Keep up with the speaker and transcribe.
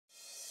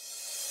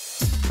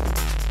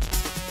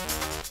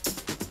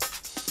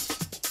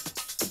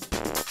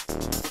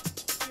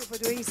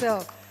for doing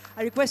so.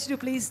 I request you to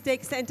please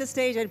take center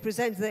stage and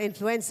present the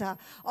Influencer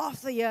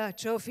of the Year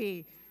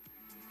trophy.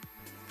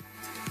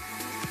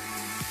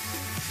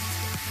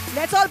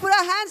 Let's all put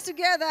our hands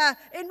together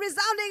in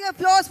resounding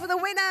applause for the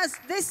winners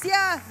this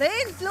year, the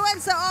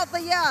Influencer of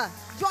the Year,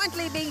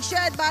 jointly being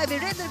shared by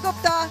Virendra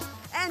Gupta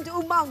and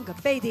Umang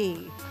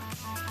Bedi.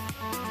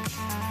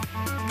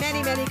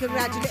 Many, many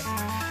congratulations.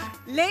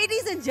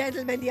 Ladies and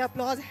gentlemen, the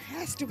applause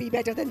has to be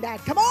better than that.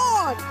 Come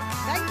on!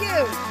 Thank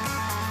you.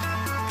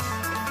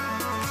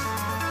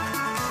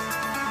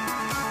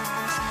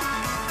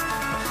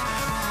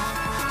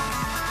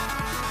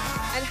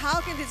 And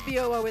how can this be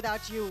over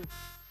without you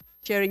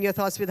sharing your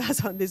thoughts with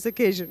us on this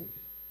occasion?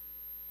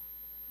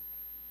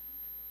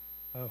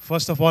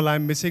 First of all,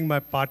 I'm missing my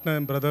partner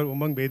and brother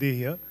Umang Bedi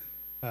here.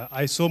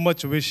 I so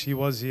much wish he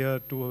was here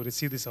to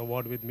receive this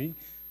award with me.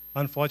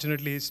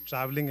 Unfortunately, he's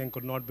traveling and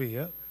could not be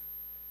here.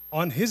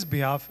 On his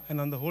behalf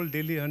and on the whole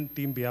Dailyhunt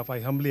team behalf, I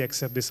humbly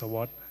accept this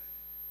award.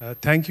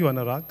 Thank you,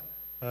 Anurag.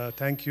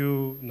 Thank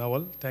you,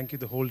 Nawal. Thank you,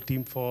 the whole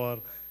team, for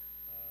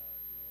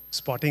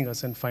spotting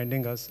us and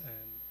finding us and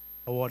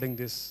awarding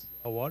this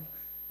award.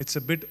 It's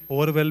a bit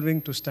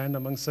overwhelming to stand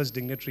among such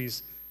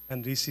dignitaries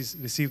and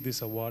receive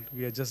this award.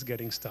 We are just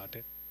getting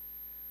started.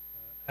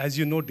 As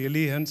you know,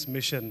 Dailyhunt's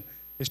mission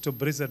is to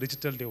bridge the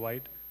digital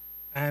divide,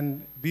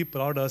 and we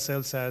proud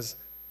ourselves as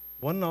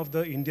one of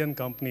the Indian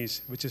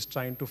companies which is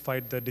trying to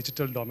fight the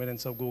digital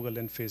dominance of Google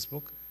and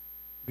Facebook.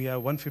 We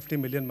have 150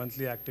 million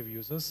monthly active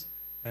users,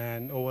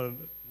 and over the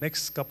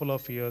next couple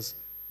of years,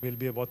 we'll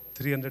be about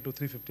 300 to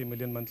 350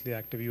 million monthly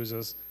active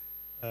users,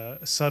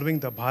 serving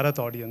the Bharat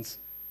audience,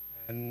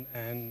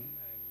 and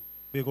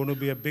we're going to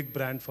be a big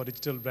brand for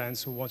digital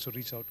brands who wants to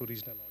reach out to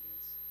regional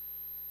audience.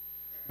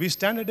 We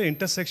stand at the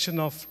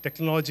intersection of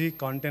technology,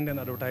 content, and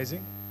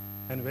advertising,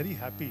 and very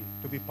happy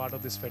to be part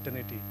of this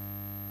fraternity,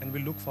 and we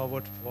look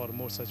forward for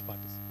more such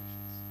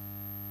participations.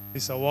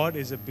 This award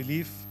is a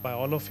belief by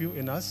all of you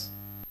in us,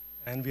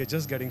 and we are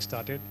just getting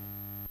started.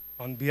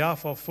 On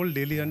behalf of full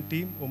Dailyhunt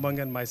team,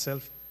 Umang and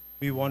myself,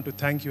 we want to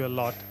thank you a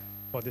lot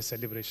for these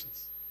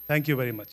celebrations. Thank you very much.